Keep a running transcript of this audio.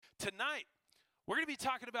tonight we're going to be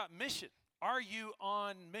talking about mission. Are you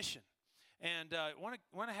on mission? And I want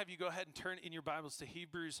to have you go ahead and turn in your Bibles to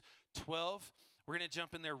Hebrews 12. We're going to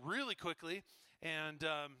jump in there really quickly, and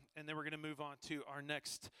then we're going to move on to our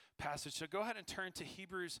next passage. So go ahead and turn to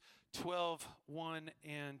Hebrews 12, 1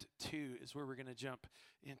 and 2 is where we're going to jump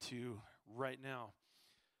into right now.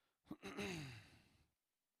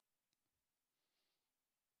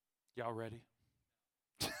 Y'all ready?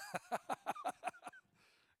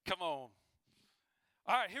 Come on.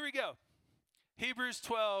 All right, here we go. Hebrews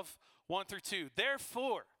 12, 1 through 2.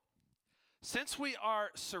 Therefore, since we are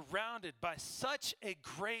surrounded by such a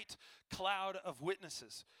great cloud of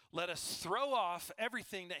witnesses, let us throw off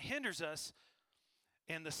everything that hinders us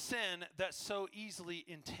and the sin that so easily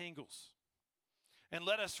entangles. And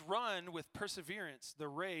let us run with perseverance the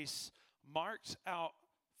race marked out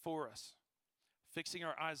for us, fixing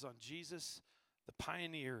our eyes on Jesus, the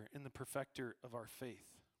pioneer and the perfecter of our faith.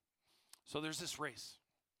 So there's this race,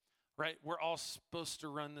 right? We're all supposed to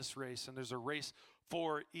run this race, and there's a race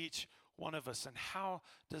for each one of us. And how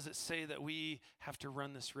does it say that we have to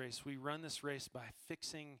run this race? We run this race by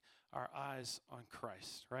fixing our eyes on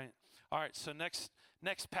Christ, right? All right, so next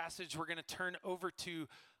passage, we're going to turn over to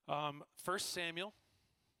 1 Samuel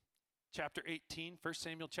chapter 18. 1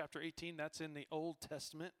 Samuel chapter 18, that's in the Old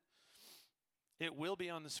Testament. It will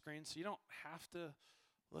be on the screen, so you don't have to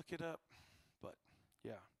look it up, but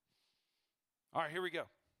yeah. All right, here we go.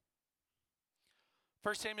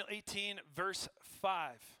 1 Samuel 18, verse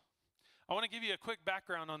 5. I want to give you a quick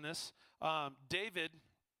background on this. David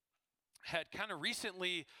had kind of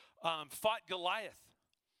recently fought Goliath,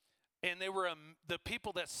 and they were the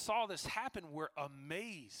people that saw this happen were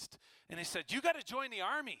amazed, and they said, "You got to join the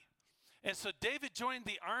army." And so David joined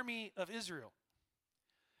the army of Israel.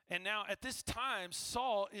 And now at this time,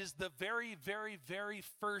 Saul is the very, very, very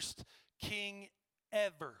first king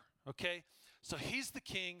ever. Okay, so he's the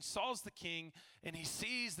king, Saul's the king, and he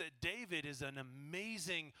sees that David is an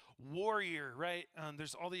amazing warrior, right?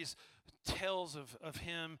 There's all these tales of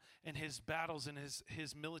him and his battles and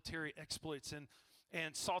his military exploits,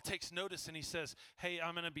 and Saul takes notice and he says, "Hey,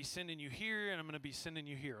 I'm going to be sending you here and I'm going to be sending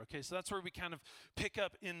you here." Okay, so that's where we kind of pick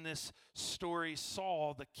up in this story.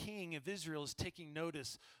 Saul, the king of Israel, is taking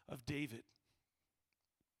notice of David.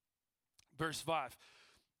 Verse 5.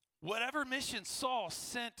 Whatever mission Saul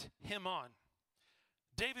sent him on,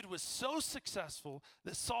 David was so successful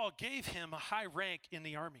that Saul gave him a high rank in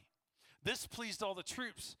the army. This pleased all the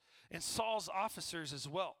troops and Saul's officers as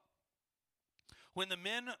well. When the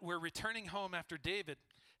men were returning home after David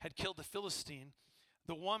had killed the Philistine,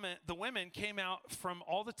 the women came out from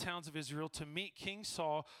all the towns of Israel to meet King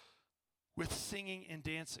Saul with singing and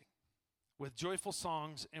dancing, with joyful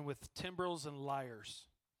songs and with timbrels and lyres.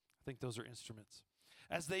 I think those are instruments.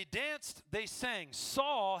 As they danced, they sang,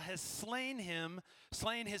 "Saul has slain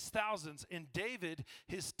his thousands, and David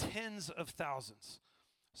his tens of thousands."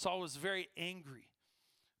 Saul was very angry.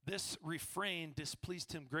 This refrain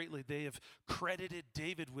displeased him greatly. They have credited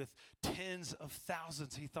David with tens of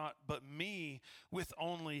thousands. He thought, but me with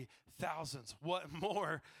only thousands. What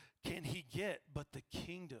more can he get but the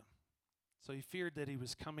kingdom? So he feared that he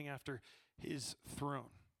was coming after his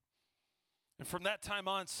throne. And from that time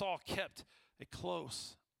on, Saul kept a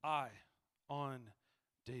close eye on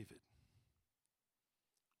David.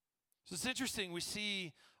 So it's interesting. We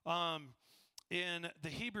see in the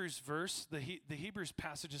Hebrews verse, the Hebrews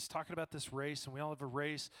passage is talking about this race, and we all have a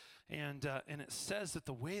race, and it says that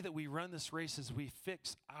the way that we run this race is we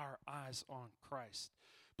fix our eyes on Christ.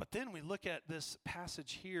 But then we look at this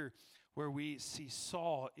passage here where we see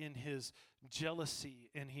Saul in his jealousy,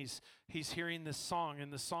 and he's hearing this song,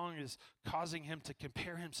 and the song is causing him to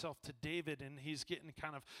compare himself to David, and he's getting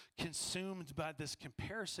kind of consumed by this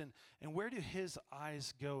comparison. And where do his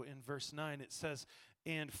eyes go? In verse 9, it says,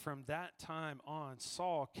 "And from that time on,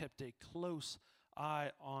 Saul kept a close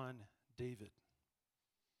eye on David,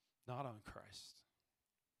 not on Christ."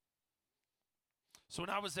 So when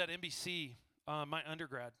I was at NBC, my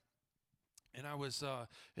undergrad, and I was,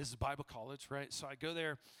 it's Bible college, right? So I go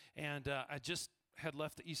there, and I just had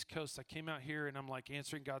left the East Coast. I came out here, and I'm like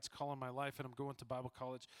answering God's call in my life, and I'm going to Bible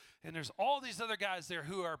college. And there's all these other guys there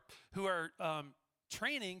who are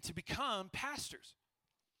training to become pastors,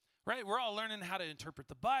 right? We're all learning how to interpret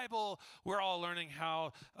the Bible. We're all learning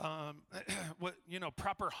how what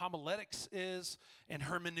proper homiletics is, and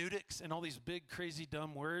hermeneutics, and all these big, crazy,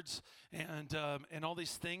 dumb words, and all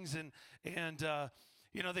these things, and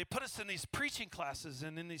they put us in these preaching classes,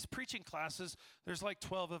 and in these preaching classes, there's like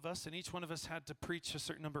 12 of us, and each one of us had to preach a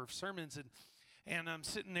certain number of sermons, and I'm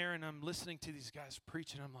sitting there, and I'm listening to these guys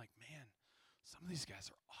preach, and I'm like, man, some of these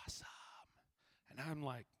guys are awesome. And I'm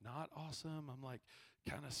like, not awesome. I'm like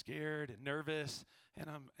kind of scared and nervous. And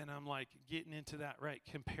I'm like getting into that right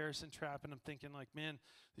comparison trap. And I'm thinking like, man,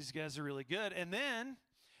 these guys are really good. And then,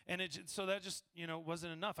 so that just,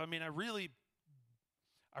 wasn't enough. I mean, I really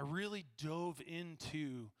dove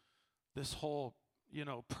into this whole,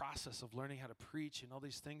 process of learning how to preach and all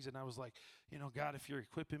these things. And I was like, God, if you're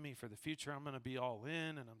equipping me for the future, I'm going to be all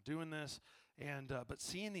in, and I'm doing this. And, but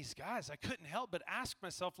seeing these guys, I couldn't help but ask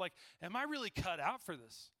myself, like, am I really cut out for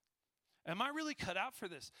this? Am I really cut out for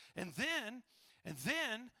this? And then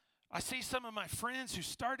I see some of my friends who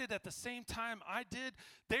started at the same time I did.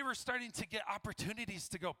 They were starting to get opportunities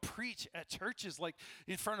to go preach at churches, like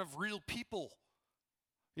in front of real people,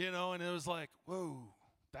 and it was like, whoa,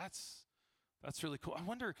 that's really cool. I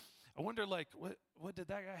wonder like what did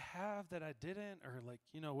that guy have that I didn't, or like,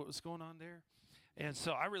 what was going on there? And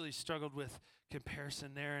so I really struggled with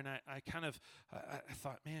comparison there, and I kind of I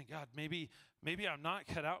thought, man, God, maybe I'm not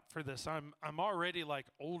cut out for this. I'm already like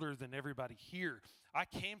older than everybody here. I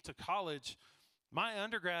came to college. My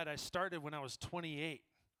undergrad I started when I was 28.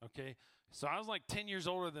 Okay, so I was like 10 years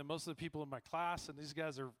older than most of the people in my class, and these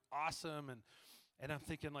guys are awesome. And I'm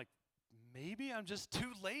thinking like, maybe I'm just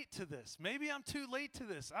too late to this. Maybe I'm too late to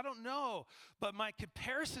this. I don't know, but my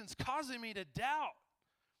comparison's causing me to doubt.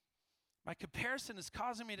 My comparison is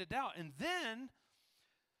causing me to doubt. And then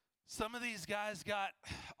some of these guys got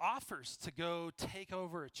offers to go take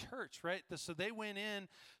over a church, right? So they went in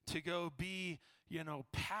to go be,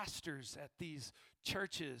 pastors at these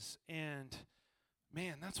churches. And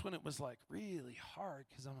man, that's when it was like really hard,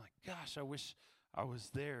 because I'm like, gosh, I wish I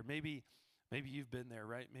was there. Maybe you've been there,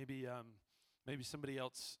 right? Maybe somebody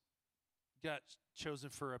else got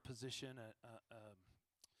chosen for a position,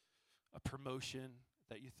 a promotion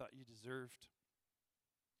that you thought you deserved.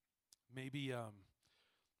 Maybe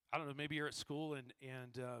I don't know. Maybe you're at school and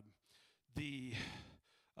the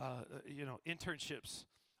internships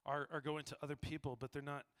are going to other people, but they're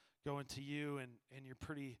not going to you, and you're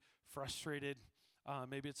pretty frustrated.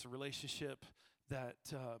 Maybe it's a relationship that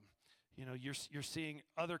you're seeing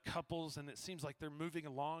other couples, and it seems like they're moving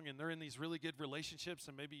along and they're in these really good relationships,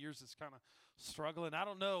 and maybe yours is kind of struggling. I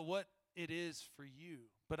don't know what it is for you,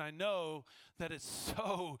 but I know that it's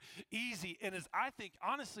so easy, and I think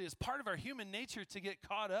honestly is part of our human nature to get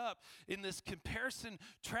caught up in this comparison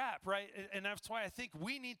trap, right? And that's why I think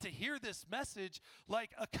we need to hear this message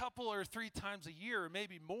like a couple or 3 times a year, or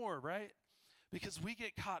maybe more, right? Because we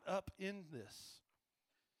get caught up in this.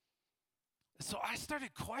 So I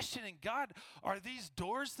started questioning, God, are these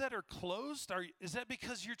doors that are closed? Is that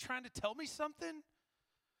because you're trying to tell me something?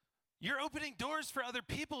 You're opening doors for other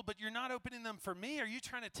people, but you're not opening them for me. Are you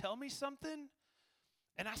trying to tell me something?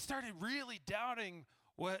 And I started really doubting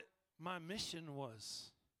what my mission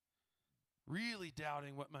was. Really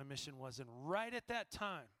doubting what my mission was. And right at that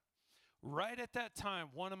time,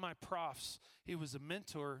 one of my profs, he was a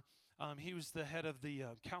mentor. He was the head of the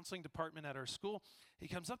counseling department at our school. He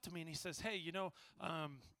comes up to me and he says, hey,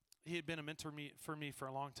 he had been a mentor for me for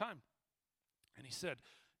a long time. And he said,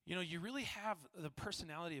 you really have the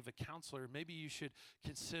personality of a counselor. Maybe you should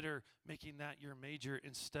consider making that your major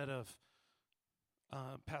instead of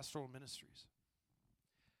pastoral ministries.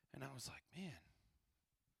 And I was like, man,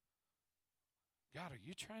 God, are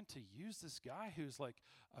you trying to use this guy who's like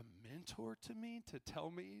a mentor to me to tell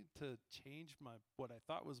me to change what I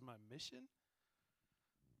thought was my mission?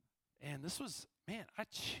 And this was, man, I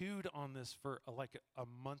chewed on this for like a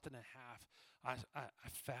month and a half. I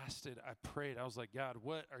fasted, I prayed. I was like, God,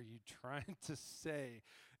 what are you trying to say?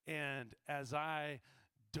 And as I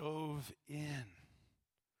dove in,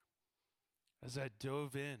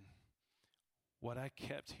 what I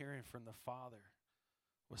kept hearing from the Father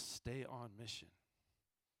was stay on mission.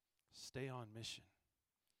 Stay on mission.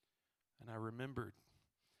 And I remembered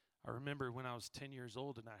when I was 10 years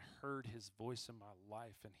old and I heard his voice in my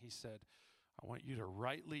life, and he said, I want you to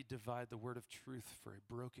rightly divide the word of truth for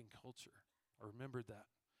a broken culture. I remembered that.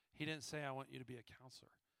 He didn't say, I want you to be a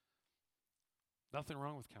counselor. Nothing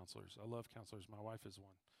wrong with counselors. I love counselors. My wife is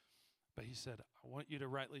one. But he said, I want you to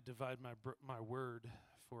rightly divide my word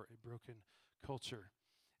for a broken culture.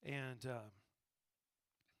 And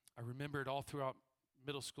I remembered all throughout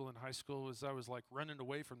middle school and high school as I was like running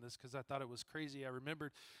away from this because I thought it was crazy. I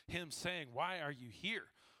remembered him saying, why are you here?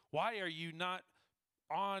 Why are you not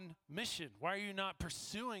on mission? Why are you not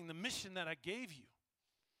pursuing the mission that I gave you?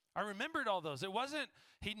 I remembered all those.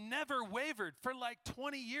 He never wavered. For like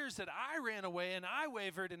 20 years that I ran away and I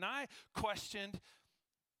wavered and I questioned,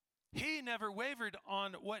 he never wavered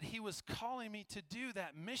on what he was calling me to do,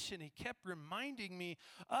 that mission. He kept reminding me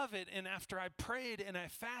of it. And after I prayed and I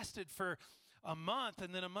fasted for a month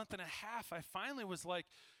and then a month and a half, I finally was like,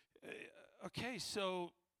 okay,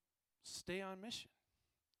 so stay on mission.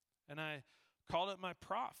 And I called up my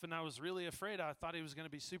prof, and I was really afraid. I thought he was going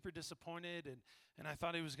to be super disappointed, and I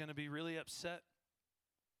thought he was going to be really upset.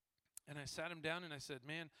 And I sat him down and I said,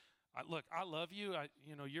 man, look, I love you.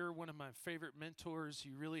 You're one of my favorite mentors.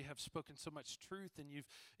 You really have spoken so much truth, and you've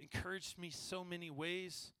encouraged me so many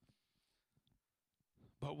ways.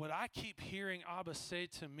 But what I keep hearing Abba say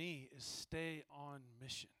to me is stay on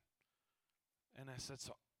mission. And I said,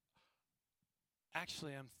 so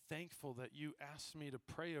actually, I'm thankful that you asked me to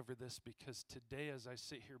pray over this, because today as I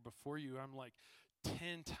sit here before you, I'm like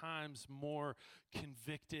 10 times more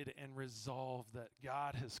convicted and resolved that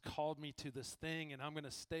God has called me to this thing, and I'm going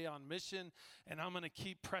to stay on mission, and I'm going to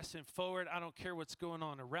keep pressing forward. I don't care what's going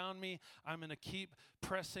on around me. I'm going to keep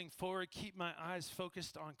pressing forward, keep my eyes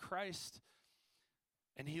focused on Christ.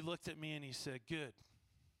 And he looked at me and he said, good.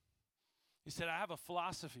 He said, I have a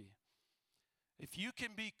philosophy. If you can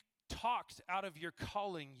be talked out of your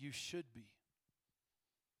calling, you should be.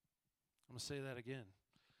 I'm going to say that again.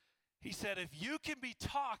 He said, if you can be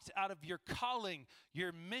talked out of your calling,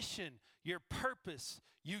 your mission, your purpose,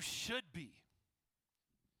 you should be.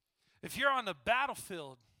 If you're on the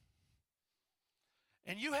battlefield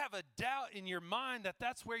and you have a doubt in your mind that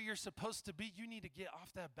that's where you're supposed to be, you need to get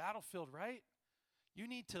off that battlefield, right? You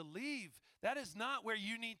need to leave. That is not where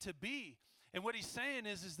you need to be. And what he's saying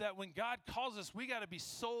is that when God calls us, we got to be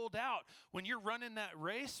sold out. When you're running that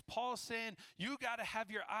race, Paul's saying you got to have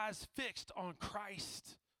your eyes fixed on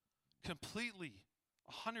Christ completely,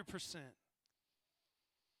 100%.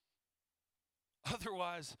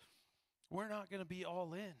 Otherwise, we're not going to be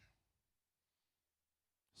all in.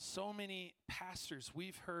 So many pastors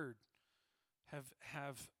we've heard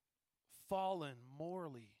have fallen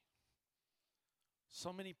morally.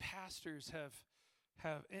 So many pastors have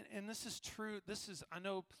and this is true. I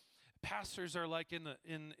know pastors are like in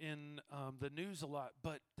the news a lot,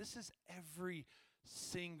 but this is every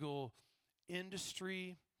single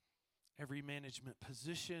industry, every management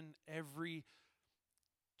position, every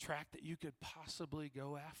track that you could possibly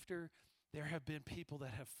go after. There have been people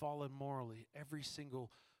that have fallen morally, every single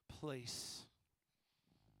place.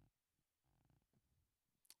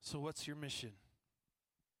 So what's your mission?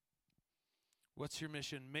 What's your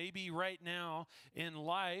mission? Maybe right now in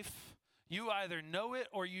life, you either know it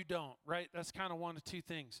or you don't, right? That's kind of one of two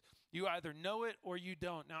things. You either know it or you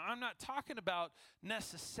don't. Now, I'm not talking about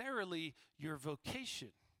necessarily your vocation,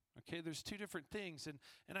 okay? There's two different things, and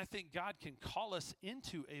I think God can call us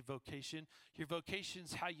into a vocation. Your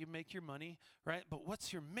vocation's how you make your money, right? But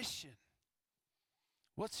what's your mission?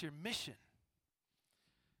 What's your mission?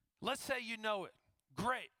 Let's say you know it.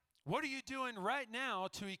 Great. What are you doing right now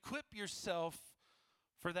to equip yourself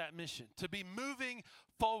for that mission? To be moving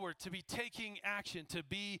forward, to be taking action, to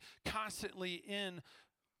be constantly in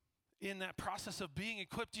that process of being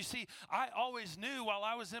equipped. You see, I always knew while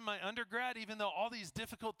I was in my undergrad, even though all these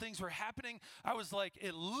difficult things were happening, I was like,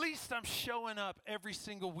 at least I'm showing up every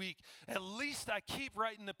single week. At least I keep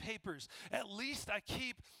writing the papers. At least I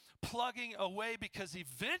keep plugging away, because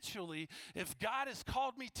eventually, if God has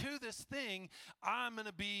called me to this thing,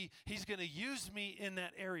 he's going to use me in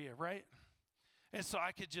that area, right? And so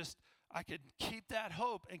I could keep that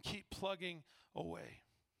hope and keep plugging away.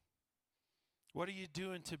 What are you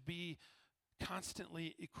doing to be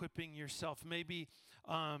constantly equipping yourself? Maybe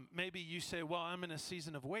you say, well, I'm in a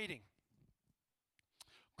season of waiting.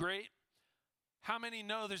 Great. How many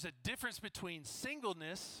know there's a difference between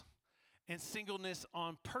singleness and singleness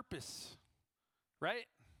on purpose, right?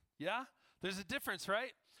 Yeah? There's a difference,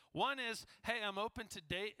 right? One is, hey, I'm open to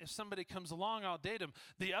date. If somebody comes along, I'll date them.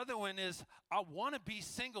 The other one is, I want to be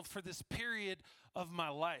single for this period of my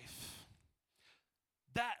life.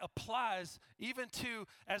 That applies even to,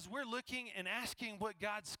 as we're looking and asking what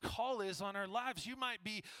God's call is on our lives, you might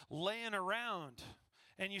be laying around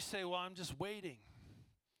and you say, well, I'm just waiting.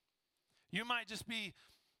 You might just be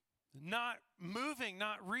not moving,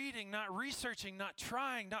 not reading, not researching, not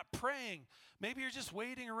trying, not praying. Maybe you're just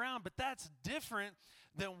waiting around, but that's different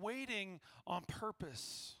than waiting on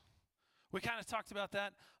purpose. We kind of talked about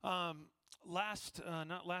that not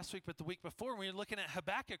last week, but the week before, when we were looking at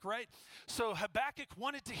Habakkuk, right? So Habakkuk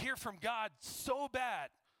wanted to hear from God so bad.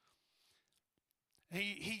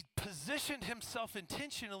 He positioned himself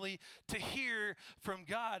intentionally to hear from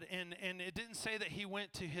God, and it didn't say that he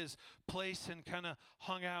went to his place and kind of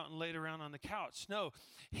hung out and laid around on the couch. No,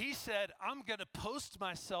 he said, I'm going to post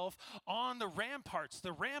myself on the ramparts.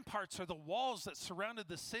 The ramparts are the walls that surrounded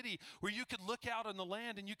the city where you could look out on the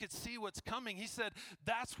land and you could see what's coming. He said,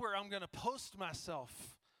 that's where I'm going to post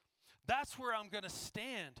myself. That's where I'm going to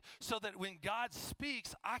stand so that when God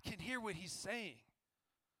speaks, I can hear what he's saying.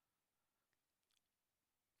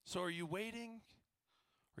 So are you waiting?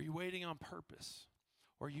 Are you waiting on purpose?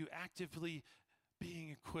 Or are you actively being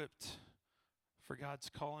equipped for God's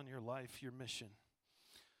call in your life, your mission?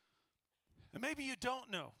 And maybe you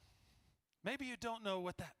don't know. Maybe you don't know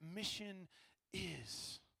what that mission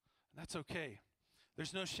is. And that's okay.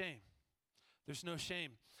 There's no shame. There's no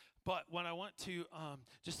shame. But what I want to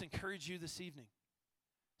just encourage you this evening,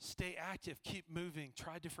 stay active, keep moving,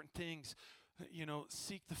 try different things.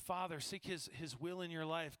 Seek the Father, seek his will in your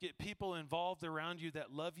life. Get people involved around you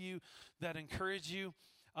that love you, that encourage you.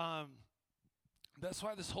 That's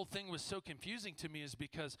why this whole thing was so confusing to me, is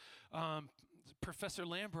because Professor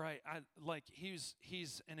Lambright,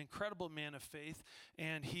 he's an incredible man of faith,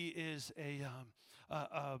 and he is a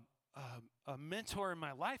mentor in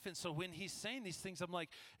my life. And so when he's saying these things, I'm like,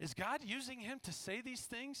 is God using him to say these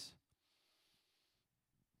things?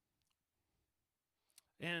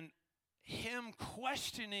 And him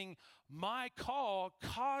questioning my call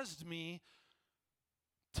caused me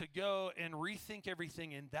to go and rethink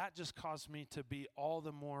everything, and that just caused me to be all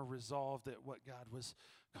the more resolved at what God was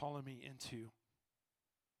calling me into.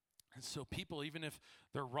 And so people, even if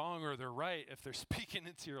they're wrong or they're right, if they're speaking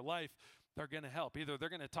into your life, they're going to help. Either they're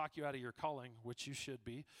going to talk you out of your calling, which you should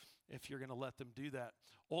be, if you're going to let them do that,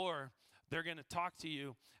 or they're going to talk to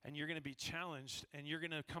you and you're going to be challenged, and you're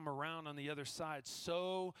going to come around on the other side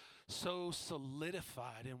so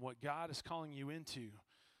solidified in what God is calling you into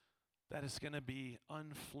that it's going to be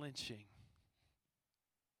unflinching.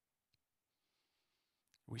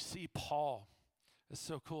 We see Paul. It's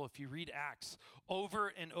so cool. If you read Acts,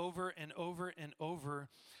 over and over and over and over,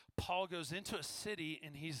 Paul goes into a city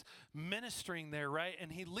and he's ministering there, right?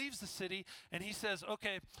 And he leaves the city and he says,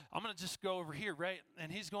 okay, I'm going to just go over here, right?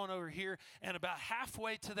 And he's going over here. And about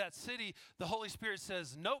halfway to that city, the Holy Spirit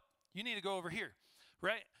says, nope, you need to go over here,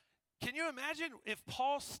 right? Can you imagine if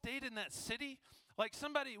Paul stayed in that city? Like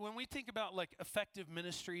somebody, when we think about like effective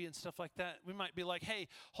ministry and stuff like that, we might be like, hey,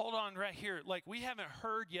 hold on right here. Like we haven't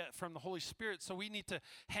heard yet from the Holy Spirit, so we need to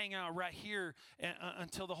hang out right here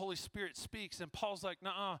until the Holy Spirit speaks. And Paul's like,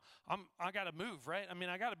 nuh-uh, I got to move, right? I mean,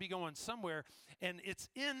 I got to be going somewhere. And it's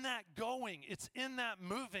in that going, it's in that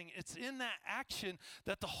moving, it's in that action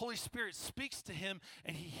that the Holy Spirit speaks to him,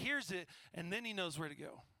 and he hears it, and then he knows where to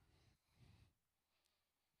go.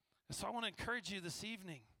 And so I want to encourage you this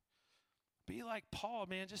evening. Be like Paul,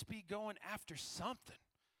 man. Just be going after something.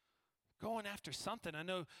 Going after something. I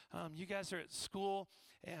know you guys are at school,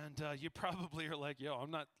 and you probably are like, yo, I'm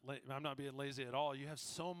not being lazy at all. You have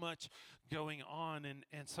so much going on,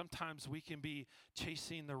 and sometimes we can be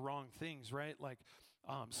chasing the wrong things, right? Like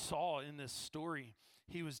Saul in this story,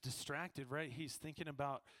 he was distracted, right? He's thinking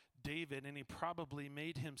about David, and he probably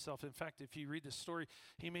made himself, in fact, if you read the story,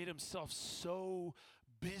 he made himself so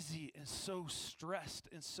busy and so stressed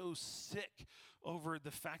and so sick over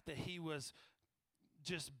the fact that he was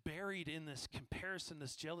just buried in this comparison,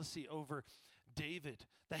 this jealousy over David,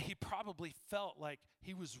 that he probably felt like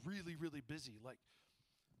he was really, really busy, like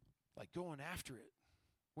going after it,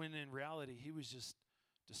 when in reality he was just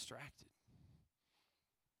distracted.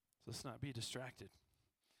 So let's not be distracted.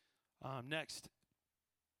 Next,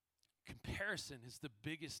 comparison is the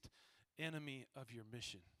biggest enemy of your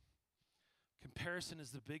mission. Comparison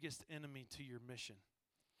is the biggest enemy to your mission.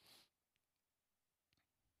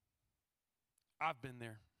 I've been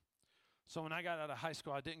there. So when I got out of high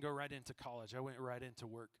school, I didn't go right into college. I went right into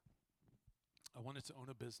work. I wanted to own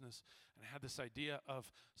a business, and I had this idea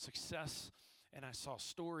of success, and I saw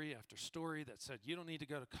story after story that said, you don't need to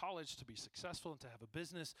go to college to be successful and to have a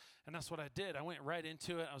business, and that's what I did. I went right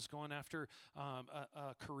into it. I was going after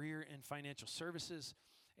a career in financial services,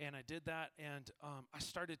 and I did that, and I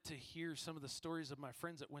started to hear some of the stories of my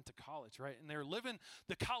friends that went to college, right? And they're living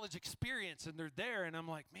the college experience, and they're there, and I'm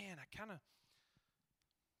like, man, I kind of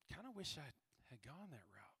wish I had gone that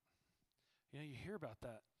route. You hear about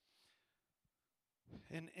that.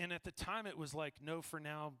 And at the time, it was like, no for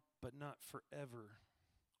now, but not forever.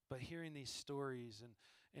 But hearing these stories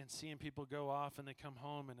and seeing people go off and they come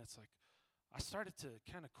home, and it's like, I started to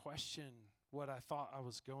kind of question what I thought I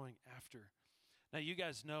was going after. Now, you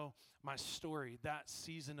guys know my story. That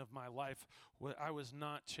season of my life, I was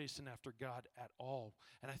not chasing after God at all.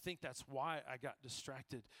 And I think that's why I got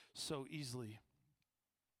distracted so easily.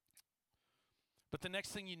 But the next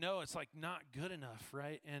thing you know, it's like not good enough,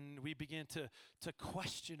 right? And we begin to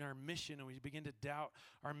question our mission, and we begin to doubt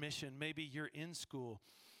our mission. Maybe you're in school,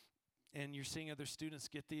 and you're seeing other students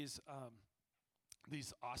get these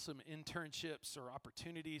awesome internships or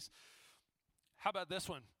opportunities. How about this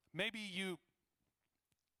one? Maybe you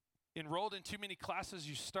enrolled in too many classes,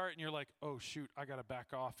 you start and you're like, oh shoot, I got to back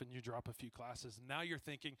off, and you drop a few classes. And now you're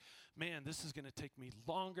thinking, man, this is going to take me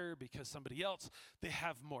longer because somebody else, they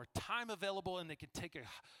have more time available and they can take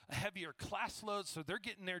a heavier class load, so they're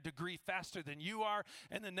getting their degree faster than you are.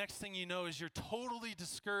 And the next thing you know is you're totally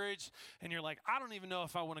discouraged and you're like, I don't even know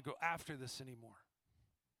if I want to go after this anymore.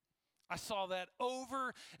 I saw that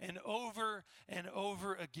over and over and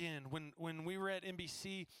over again. When we were at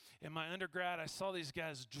NBC in my undergrad, I saw these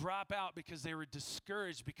guys drop out because they were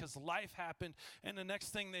discouraged because life happened. And the next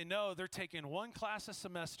thing they know, they're taking one class a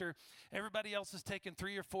semester. Everybody else is taking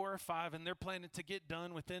 3 or 4 or 5, and they're planning to get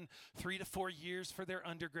done within 3 to 4 years for their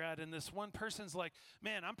undergrad. And this one person's like,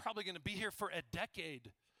 man, I'm probably going to be here for a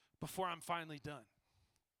decade before I'm finally done.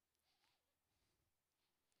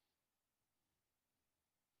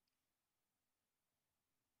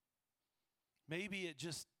 Maybe it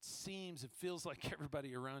just seems, it feels like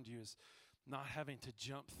everybody around you is not having to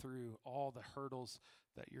jump through all the hurdles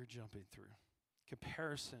that you're jumping through.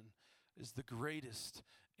 Comparison is the greatest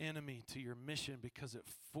enemy to your mission because it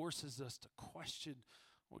forces us to question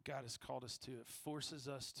what God has called us to. It forces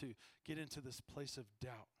us to get into this place of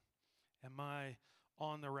doubt. Am I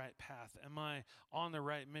on the right path? Am I on the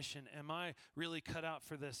right mission? Am I really cut out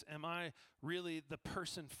for this? Am I really the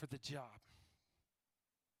person for the job?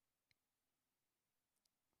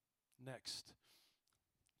 Next,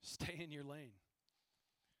 stay in your lane.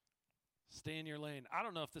 Stay in your lane. I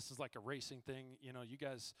don't know if this is like a racing thing. You know, you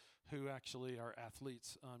guys who actually are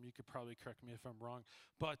athletes, you could probably correct me if I'm wrong.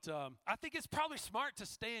 But I think it's probably smart to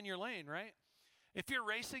stay in your lane, right? If you're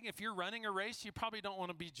racing, if you're running a race, you probably don't want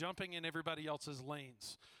to be jumping in everybody else's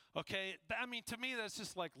lanes. Okay? I mean, to me, that's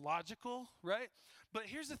just like logical, right? But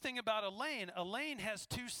here's the thing about a lane. A lane has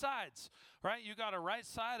 2 sides, right? You got a right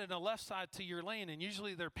side and a left side to your lane, and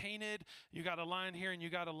usually they're painted. You got a line here and you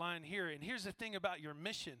got a line here. And here's the thing about your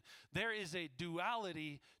mission. There is a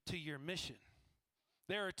duality to your mission.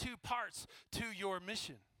 There are 2 parts to your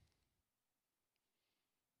mission.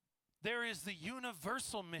 There is the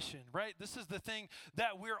universal mission, right? This is the thing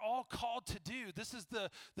that we're all called to do. This is the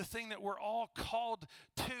thing that we're all called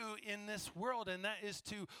to in this world, and that is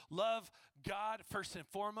to love God first and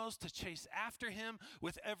foremost, to chase after him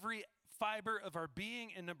with every fiber of our being,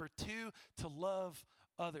 and number 2, to love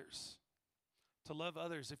others. To love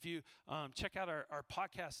others. If you check out our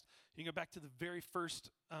podcast, you can go back to the very first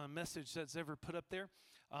message that's ever put up there.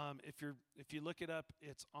 If you look it up,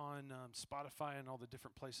 it's on Spotify and all the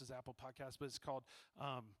different places, Apple Podcasts, but it's called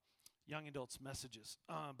Young Adults Messages.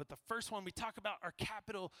 But the first one, we talk about our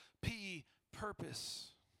capital P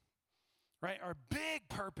purpose, right? Our big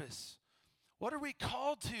purpose. What are we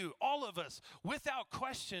called to? All of us, without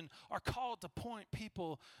question, are called to point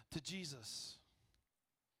people to Jesus.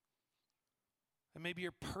 And maybe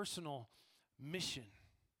your personal mission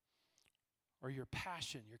or your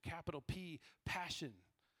passion, your capital P passion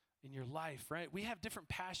in your life, right? We have different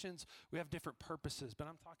passions, we have different purposes, but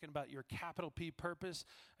I'm talking about your capital P purpose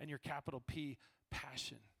and your capital P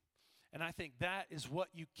passion. And I think that is what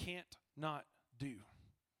you can't not do.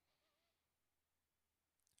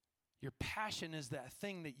 Your passion is that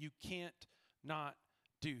thing that you can't not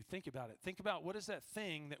do. Think about it. Think about what is that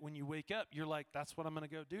thing that when you wake up, you're like, that's what I'm going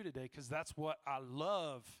to go do today because that's what I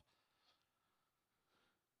love.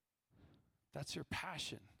 That's your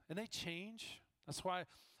passion. And they change. That's why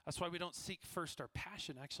we don't seek first our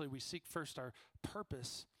passion. Actually, we seek first our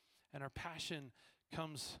purpose, and our passion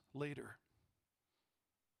comes later.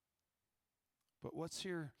 But what's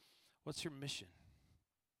your mission?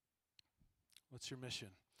 What's your mission?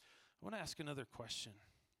 I want to ask another question.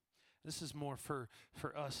 This is more for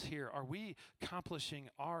us here. Are we accomplishing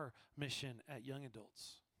our mission at Young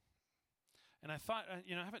Adults? And I thought,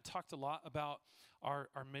 I haven't talked a lot about our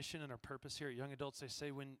mission and our purpose here at Young Adults. They say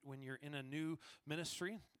when you're in a new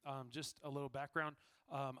ministry, just a little background,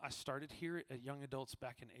 I started here at Young Adults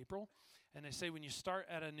back in April. And they say when you start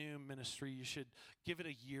at a new ministry, you should give it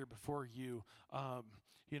a year before you,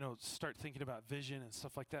 start thinking about vision and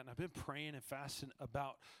stuff like that. And I've been praying and fasting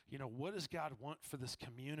about, what does God want for this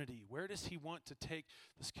community? Where does he want to take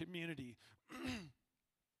this community?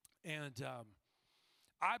 And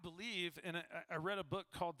I believe, and I read a book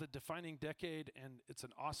called The Defining Decade, and it's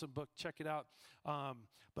an awesome book. Check it out.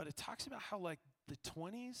 But it talks about how like the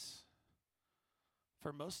 20s,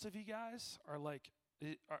 for most of you guys, are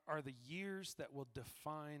the years that will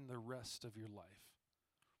define the rest of your life.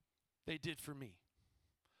 They did for me.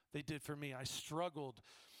 They did for me. I struggled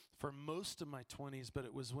for most of my 20s, but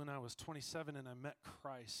it was when I was 27 and I met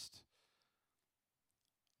Christ.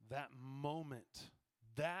 That moment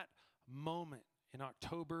in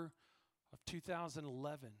October of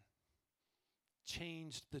 2011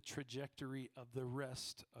 changed the trajectory of the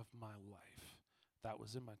rest of my life. That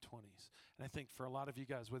was in my 20s. And I think for a lot of you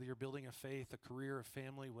guys, whether you're building a faith, a career, a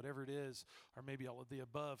family, whatever it is, or maybe all of the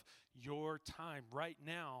above, your time right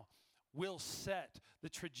now will set the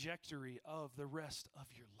trajectory of the rest of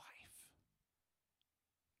your life.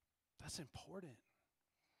 That's important.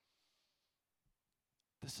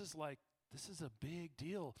 This is a big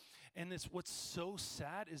deal. And what's so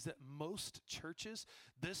sad is that most churches,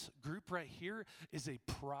 this group right here is a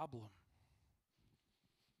problem.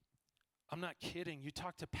 I'm not kidding. You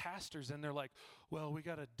talk to pastors and they're like, well, we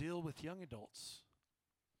got to deal with young adults.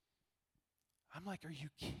 I'm like, are you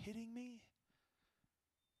kidding me?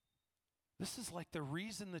 This is like the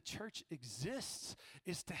reason the church exists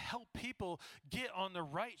is to help people get on the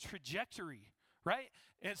right trajectory, right?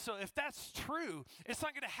 And so if that's true, it's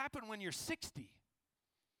not going to happen when you're 60.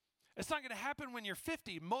 It's not going to happen when you're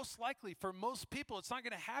 50. Most likely, for most people, it's not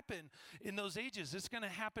going to happen in those ages. It's going to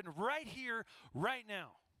happen right here, right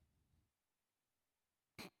now.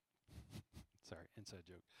 Sorry, inside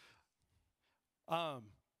joke.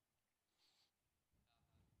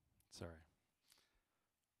 Sorry.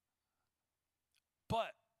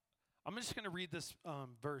 But I'm just going to read this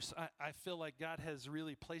verse. I feel like God has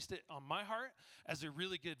really placed it on my heart as a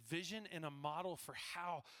really good vision and a model for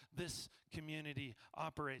how this community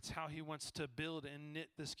operates, how he wants to build and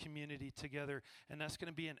knit this community together. And that's going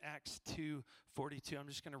to be in Acts 2:42. I'm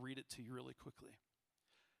just going to read it to you really quickly.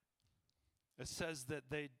 It says that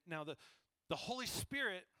the Holy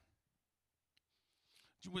Spirit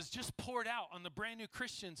was just poured out on the brand new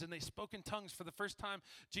Christians, and they spoke in tongues for the first time.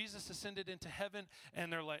 Jesus ascended into heaven,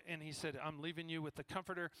 and he said, I'm leaving you with the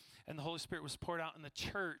Comforter, and the Holy Spirit was poured out, and the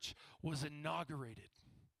church was inaugurated.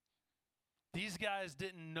 These guys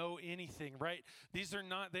didn't know anything, right? They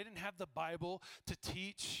didn't have the Bible to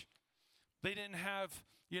teach. They didn't have,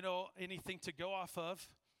 anything to go off of.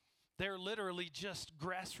 They're literally just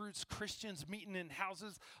grassroots Christians meeting in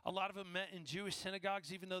houses. A lot of them met in Jewish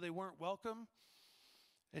synagogues, even though they weren't welcome.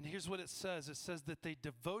 And here's what it says. It says that they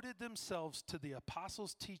devoted themselves to the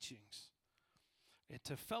apostles' teachings and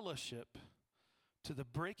to fellowship, to the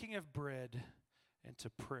breaking of bread, and to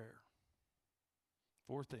prayer.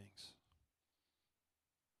 4 things.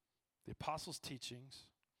 The apostles' teachings,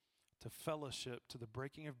 to fellowship, to the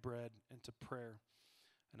breaking of bread, and to prayer.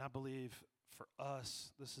 And I believe for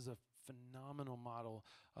us, this is a phenomenal model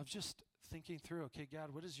of just thinking through, okay,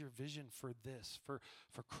 God, what is your vision for this, for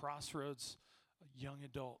Crossroads young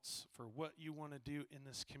adults, for what you want to do in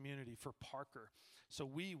this community, for Parker. So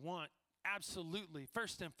we want absolutely,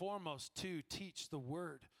 first and foremost, to teach the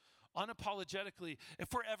word unapologetically.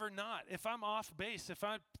 If we're ever not, if I'm off base, if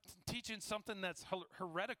I'm teaching something that's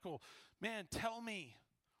heretical, man, tell me.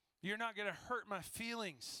 You're not going to hurt my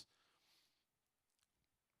feelings.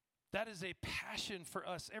 That is a passion for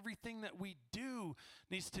us. Everything that we do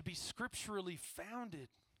needs to be scripturally founded.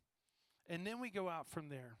 And then we go out from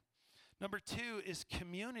there. Number 2 is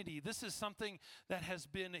community. This is something that has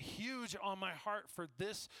been huge on my heart for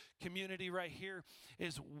this community right here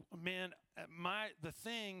is, man, the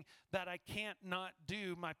thing that I can't not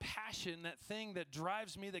do, my passion, that thing that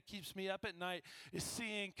drives me, that keeps me up at night is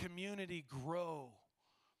seeing community grow.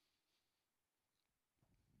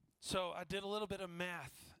 So I did a little bit of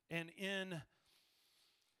math, and in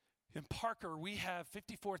Parker, we have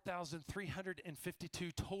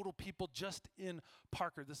 54,352 total people just in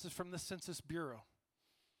Parker. This is from the Census Bureau,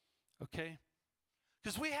 okay?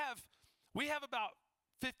 Because we have about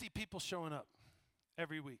 50 people showing up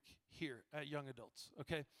every week here at Young Adults,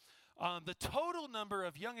 okay? The total number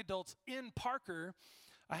of young adults in Parker,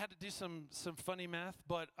 I had to do some funny math,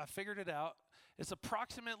 but I figured it out. It's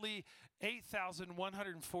approximately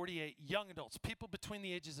 8,148 young adults, people between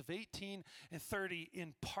the ages of 18 and 30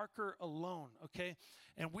 in Parker alone, okay?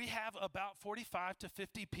 And we have about 45 to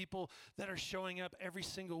 50 people that are showing up every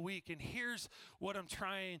single week. And here's what I'm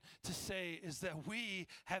trying to say is that we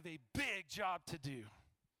have a big job to do.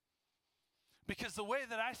 Because the way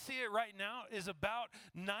that I see it right now is about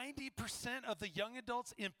 90% of the young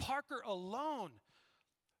adults in Parker alone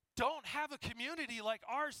don't have a community like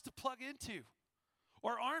ours to plug into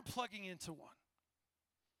or aren't plugging into one.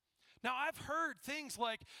 Now, I've heard things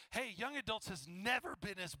like, hey, Young Adults has never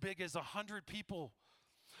been as big as 100 people,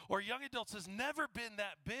 or Young Adults has never been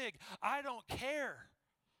that big. I don't care.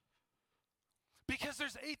 Because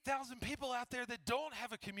there's 8,000 people out there that don't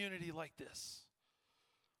have a community like this,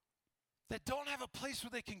 that don't have a place where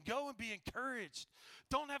they can go and be encouraged,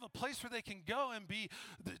 don't have a place where they can go and be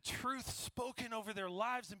the truth spoken over their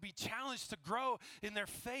lives and be challenged to grow in their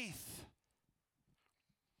faith.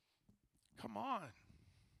 Come on.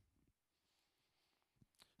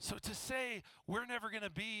 So to say we're never going to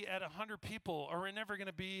be at 100 people or we're never going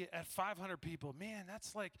to be at 500 people, man,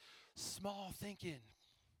 that's like small thinking.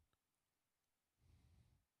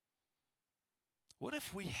 What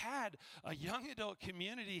if we had a young adult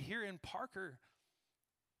community here in Parker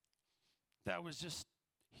that was just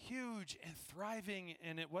huge and thriving,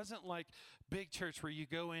 and it wasn't like big church where you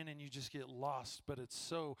go in and you just get lost, but it's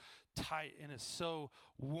so tight and it's so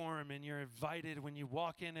warm and you're invited when you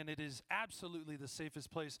walk in, and it is absolutely the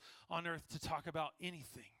safest place on earth to talk about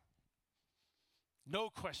anything. No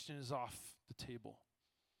question is off the table.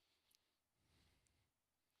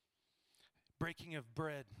 Breaking of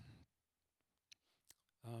bread.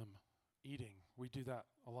 Eating. We do that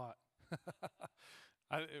a lot.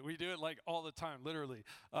 We do it like all the time, literally.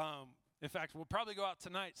 In fact, we'll probably go out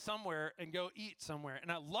tonight somewhere and go eat somewhere.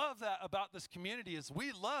 And I love that about this community is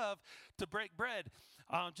we love to break bread.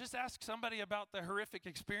 Just ask somebody about the horrific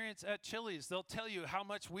experience at Chili's. They'll tell you how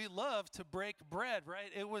much we love to break bread,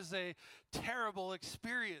 right? It was a terrible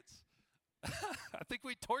experience. I think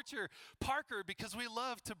we torture Parker because we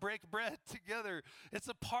love to break bread together. It's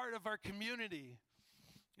a part of our community.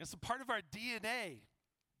 It's a part of our DNA.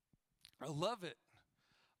 I love it.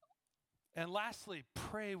 And lastly,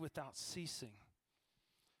 pray without ceasing.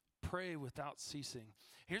 Pray without ceasing.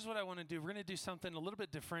 Here's what I want to do. We're going to do something a little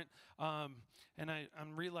bit different. And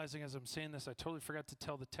I'm realizing as I'm saying this, I totally forgot to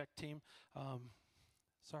tell the tech team.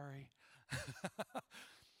 Sorry.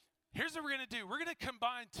 Here's what we're going to do. We're going to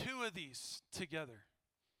combine two of these together.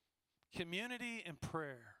 Community and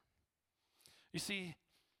prayer. You see,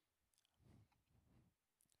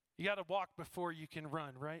 you got to walk before you can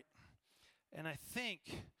run, right? And I think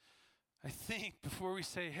before we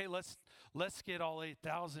say, hey, let's get all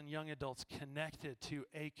 8,000 young adults connected to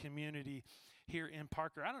a community here in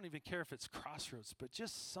Parker. I don't even care if it's Crossroads, but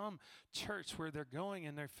just some church where they're going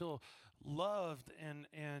and they feel loved and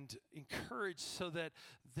encouraged so that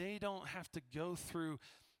they don't have to go through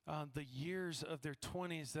the years of their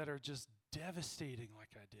 20s that are just devastating like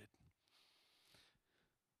I did.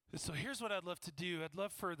 So here's what I'd love to do. I'd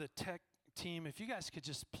love for the tech team, if you guys could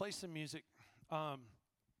just play some music. Why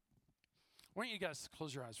don't you guys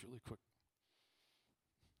close your eyes really quick?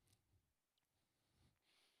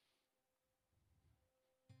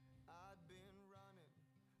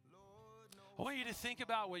 I want you to think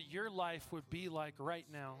about what your life would be like right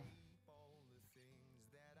now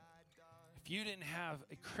if you didn't have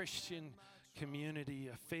a Christian community,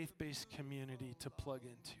 a faith-based community to plug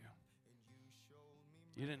into.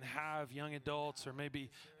 You didn't have young adults, or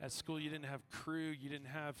maybe at school you didn't have crew, you didn't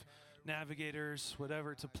have navigators,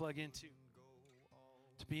 whatever, to plug into,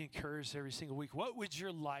 to be encouraged every single week. What would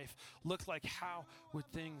your life look like? How would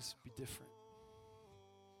things be different?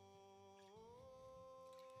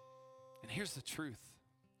 And here's the truth.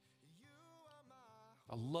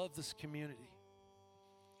 I love this community.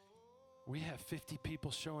 We have 50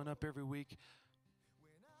 people showing up every week.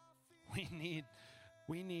 We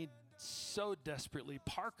need so desperately,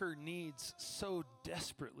 Parker needs so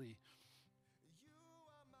desperately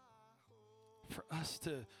for us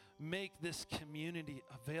to make this community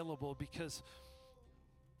available, because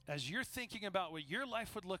as you're thinking about what your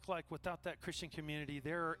life would look like without that Christian community,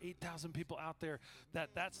 there are 8,000 people out there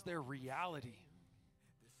that's their reality.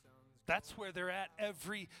 That's where they're at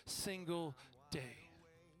every single day.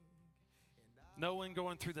 No one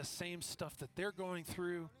going through the same stuff that they're going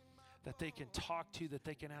through, that they can talk to, that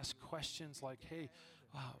they can ask questions like, hey,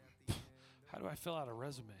 how do I fill out a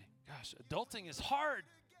resume? Gosh, adulting is hard.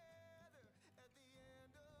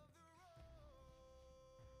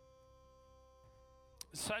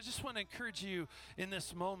 So I just want to encourage you in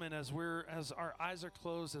this moment as our eyes are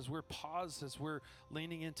closed, as we're paused, as we're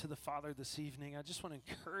leaning into the Father this evening. I just want to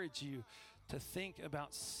encourage you to think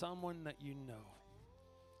about someone that you know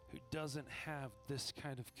who doesn't have this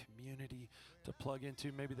kind of community to plug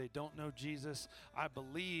into. Maybe they don't know Jesus. I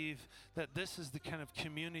believe that this is the kind of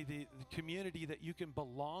community that you can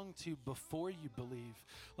belong to before you believe.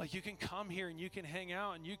 Like, you can come here and you can hang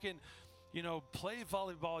out and you can, play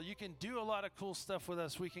volleyball. You can do a lot of cool stuff with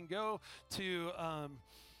us. We can go to,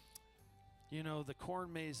 the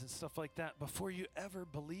corn maze and stuff like that before you ever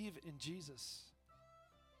believe in Jesus.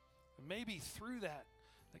 And maybe through that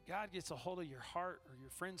God gets a hold of your heart or your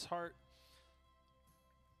friend's heart.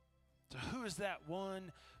 So who is that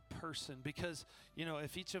one person? Because,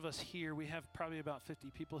 if each of us here, we have probably about 50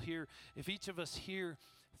 people here. If each of us here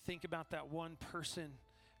think about that one person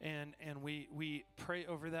and we pray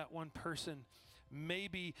over that one person,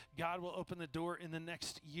 maybe God will open the door in the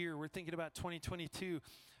next year. We're thinking about 2022.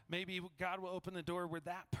 Maybe God will open the door where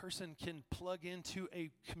that person can plug into a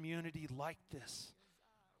community like this.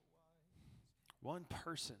 One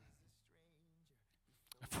person.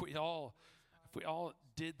 If we all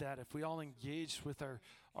did that, if we all engaged with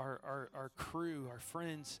our crew, our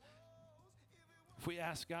friends, if we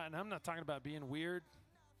ask God, and I'm not talking about being weird,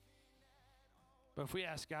 but if we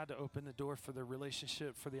ask God to open the door for the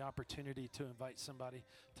relationship, for the opportunity to invite somebody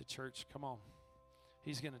to church, come on.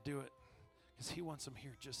 He's going to do it because he wants them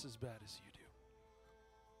here just as bad as you do.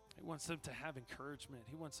 He wants them to have encouragement.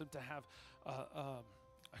 He wants them to have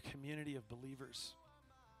a community of believers.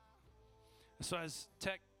 And so as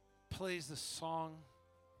Tech plays the song,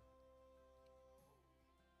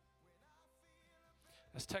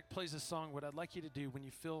 what I'd like you to do when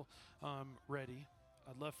you feel ready,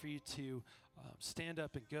 I'd love for you to stand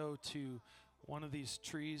up and go to one of these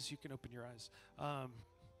trees. You can open your eyes.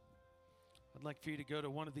 I'd like for you to go to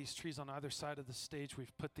one of these trees on either side of the stage.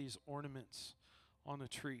 We've put these ornaments on a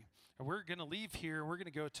tree. And we're going to leave here, and we're going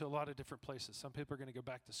to go to a lot of different places. Some people are going to go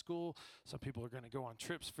back to school. Some people are going to go on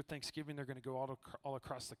trips for Thanksgiving. They're going to go all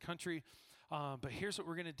across the country. But here's what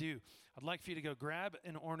we're going to do. I'd like for you to go grab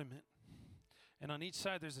an ornament. And on each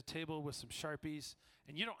side, there's a table with some Sharpies.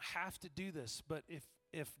 And you don't have to do this, but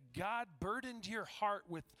if God burdened your heart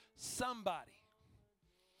with somebody,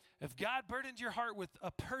 if God burdened your heart with a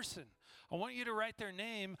person, I want you to write their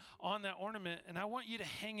name on that ornament, and I want you to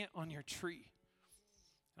hang it on your tree.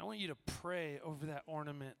 I want you to pray over that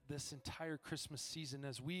ornament this entire Christmas season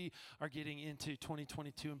as we are getting into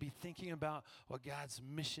 2022 and be thinking about what God's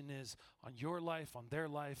mission is on your life, on their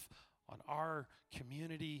life, on our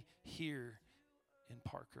community here in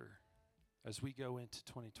Parker as we go into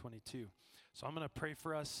 2022. So I'm going to pray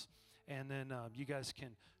for us, and then you guys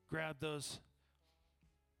can grab those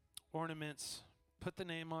ornaments, put the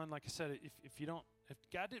name on. Like I said, if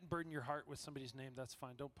God didn't burden your heart with somebody's name, that's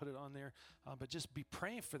fine. Don't put it on there. But just be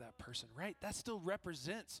praying for that person, right? That still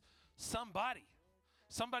represents somebody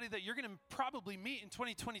that you're going to probably meet in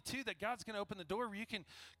 2022, that God's going to open the door where you can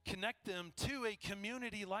connect them to a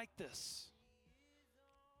community like this.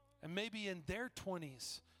 And maybe in their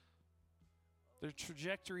 20s, their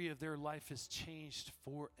trajectory of their life has changed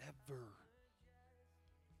forever.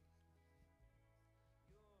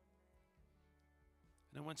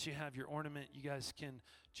 And then once you have your ornament, you guys can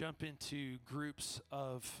jump into groups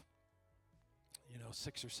of,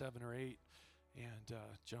 6 or 7 or 8, and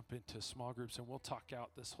jump into small groups, and we'll talk out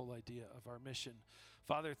this whole idea of our mission.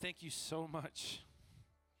 Father, thank you so much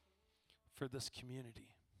for this community.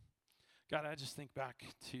 God, I just think back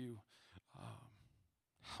to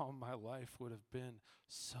how my life would have been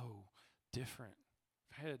so different.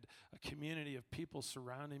 I had a community of people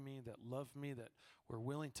surrounding me that loved me, that were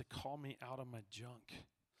willing to call me out of my junk,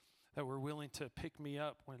 that were willing to pick me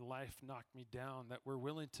up when life knocked me down, that were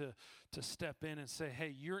willing to step in and say,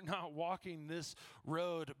 hey, you're not walking this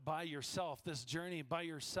road by yourself, this journey by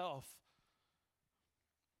yourself.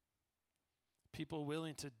 People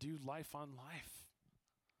willing to do life on life.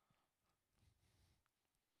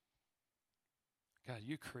 God,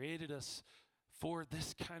 you created us for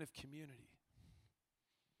this kind of community.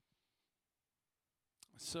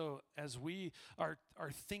 So as we are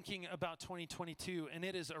thinking about 2022, and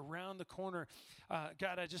it is around the corner,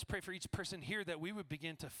 God, I just pray for each person here that we would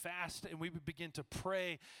begin to fast and we would begin to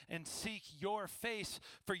pray and seek your face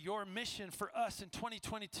for your mission for us in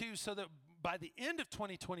 2022, so that by the end of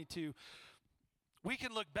 2022, we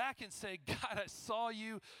can look back and say, God, I saw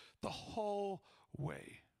you the whole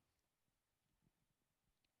way.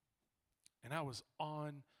 And I was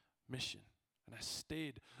on mission, and I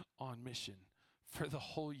stayed on mission for the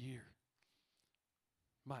whole year.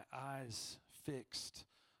 My eyes fixed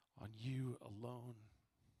on you alone.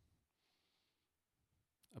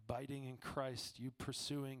 Abiding in Christ, you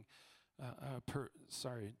pursuing,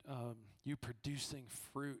 you producing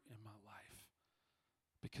fruit in my life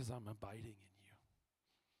because I'm abiding in you,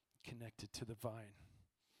 connected to the vine.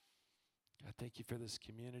 God, thank you for this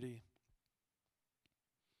community.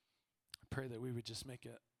 I pray that we would just make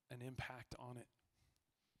an impact on it.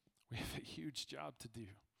 We have a huge job to do.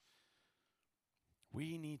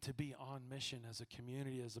 We need to be on mission as a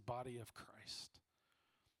community, as a body of Christ.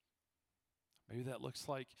 Maybe that looks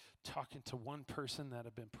like talking to one person that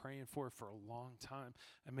I've been praying for a long time,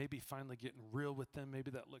 and maybe finally getting real with them. Maybe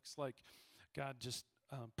that looks like God just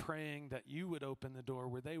praying that you would open the door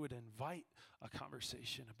where they would invite a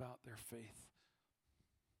conversation about their faith.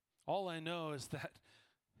 All I know is that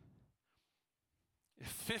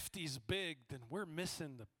if 50's big, then we're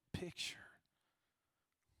missing the picture.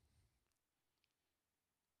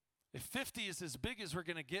 If 50 is as big as we're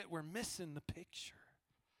going to get, we're missing the picture.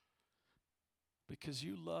 Because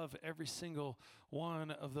you love every single one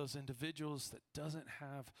of those individuals that doesn't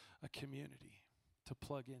have a community to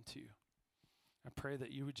plug into. I pray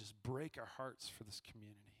that you would just break our hearts for this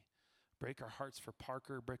community. Break our hearts for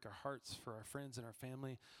Parker. Break our hearts for our friends and our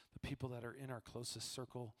family, the people that are in our closest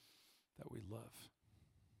circle that we love.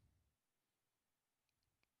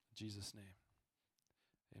 In Jesus' name,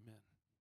 amen.